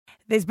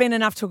There's been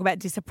enough talk about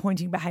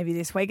disappointing behaviour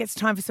this week. It's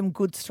time for some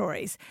good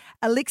stories.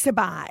 Elixir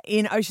Bar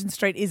in Ocean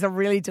Street is a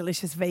really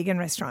delicious vegan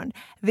restaurant.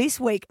 This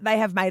week, they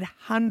have made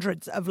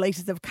hundreds of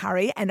litres of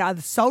curry and either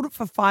sold it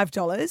for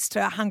 $5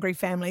 to hungry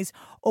families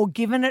or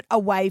given it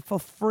away for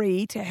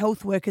free to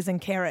health workers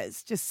and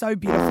carers. Just so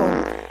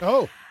beautiful.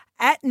 Oh.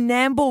 At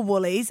Nambour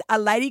Woolies, a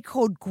lady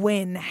called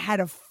Gwen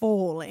had a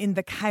fall in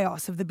the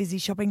chaos of the busy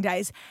shopping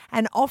days.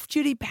 An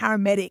off-duty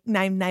paramedic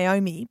named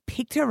Naomi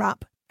picked her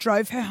up,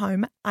 drove her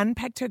home,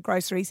 unpacked her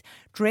groceries,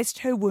 dressed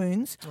her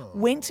wounds,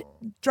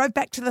 drove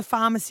back to the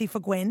pharmacy for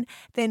Gwen,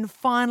 then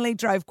finally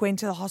drove Gwen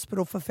to the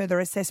hospital for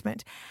further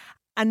assessment.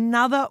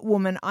 Another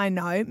woman I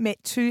know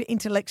met two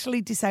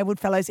intellectually disabled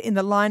fellows in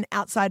the line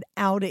outside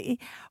Aldi.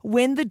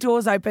 When the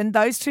doors opened,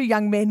 those two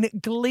young men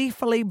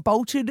gleefully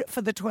bolted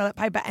for the toilet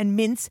paper and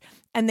mints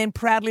and then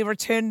proudly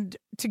returned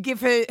to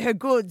give her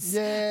goods.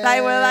 Yay.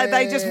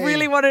 They just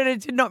really wanted her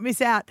to not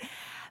miss out.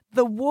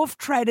 The wharf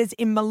traders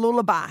in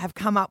Mooloolaba have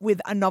come up with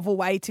a novel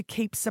way to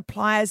keep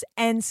suppliers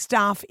and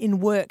staff in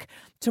work.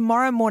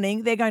 Tomorrow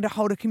morning, they're going to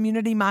hold a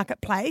community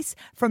marketplace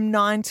from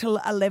 9 till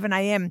 11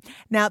 a.m.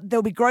 Now,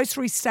 there'll be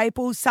grocery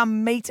staples,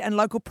 some meat and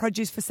local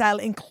produce for sale,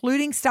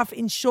 including stuff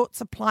in short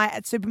supply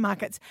at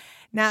supermarkets.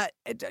 Now,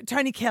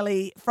 Tony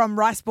Kelly from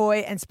Rice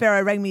Boy and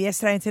Sparrow rang me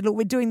yesterday and said, look,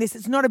 we're doing this.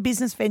 It's not a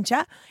business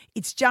venture.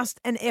 It's just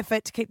an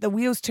effort to keep the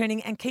wheels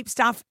turning and keep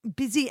staff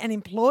busy and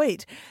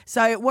employed.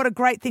 So what a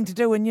great thing to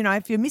do. And,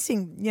 if you're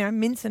missing,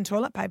 mints and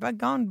toilet paper,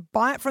 go and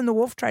buy it from the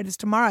wharf traders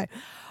tomorrow.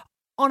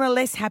 On a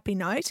less happy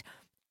note,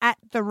 at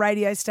the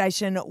radio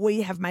station,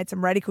 we have made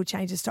some radical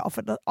changes to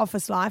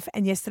office life,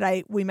 and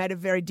yesterday we made a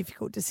very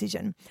difficult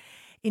decision.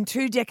 In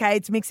 2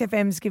 decades, Mix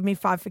FM's Give Me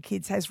 5 for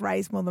Kids has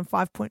raised more than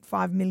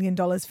 $5.5 million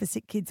for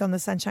sick kids on the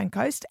Sunshine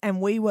Coast,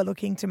 and we were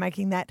looking to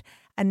making that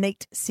a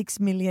neat $6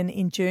 million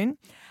in June.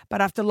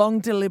 But after long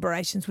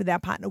deliberations with our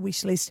partner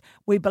Wishlist,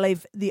 we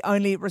believe the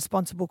only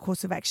responsible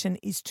course of action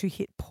is to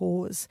hit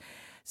pause.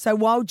 So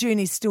while June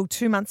is still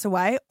 2 months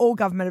away, all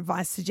government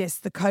advice suggests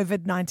the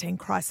COVID-19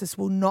 crisis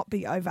will not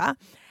be over,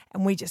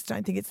 and we just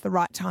don't think it's the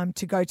right time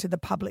to go to the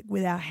public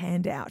with our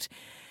hand out.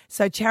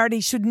 So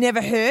charity should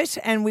never hurt,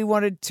 and we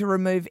wanted to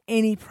remove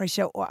any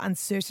pressure or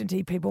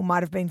uncertainty people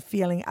might have been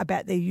feeling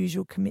about their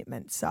usual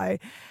commitment. So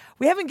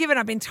we haven't given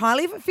up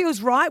entirely. If it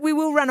feels right, we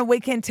will run a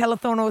weekend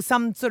telethon or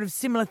some sort of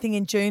similar thing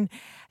in June,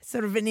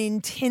 sort of an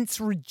intense,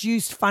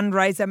 reduced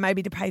fundraiser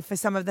maybe to pay for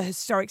some of the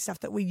historic stuff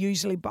that we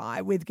usually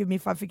buy with Give Me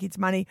 5 for Kids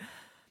money.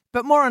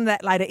 But more on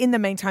that later. In the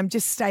meantime,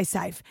 just stay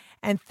safe.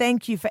 And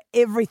thank you for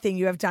everything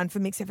you have done for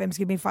Mix FM's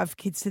Give Me 5 for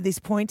Kids to this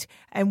point.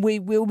 And we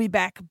will be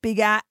back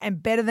bigger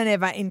and better than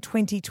ever in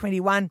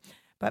 2021.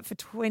 But for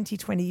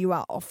 2020, you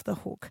are off the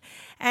hook.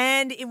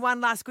 And in one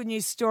last good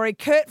news story,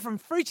 Kurt from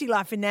Fruity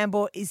Life in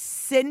Nambour is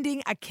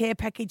sending a care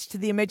package to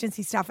the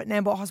emergency staff at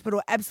Nambour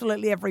Hospital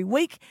absolutely every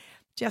week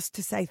just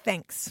to say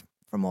thanks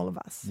from all of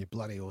us. You're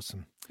bloody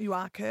awesome. You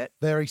are, Kurt.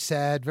 Very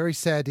sad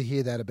to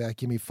hear that about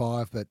Give Me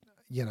 5, but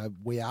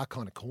we are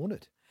kind of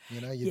cornered.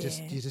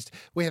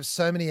 We have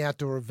so many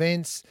outdoor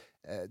events,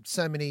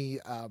 so many,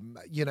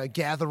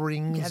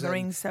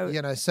 gatherings.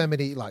 So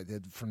many, like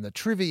from the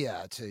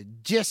trivia to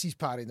Jesse's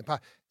party in the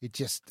park. It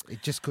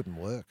just couldn't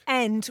work.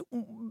 And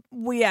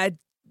we are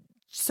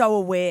so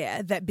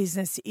aware that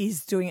business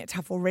is doing it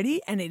tough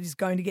already and it is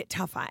going to get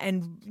tougher.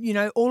 And,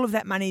 all of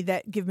that money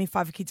that Give Me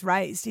 5 for Kids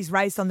raised is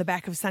raised on the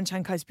back of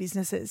Sunshine Coast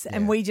businesses.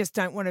 And we just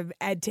don't want to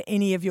add to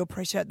any of your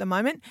pressure at the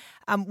moment.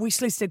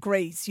 Wishlist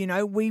agrees,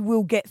 we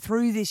will get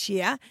through this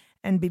year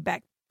and be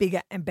back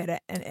bigger and better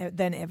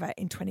than ever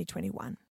in 2021.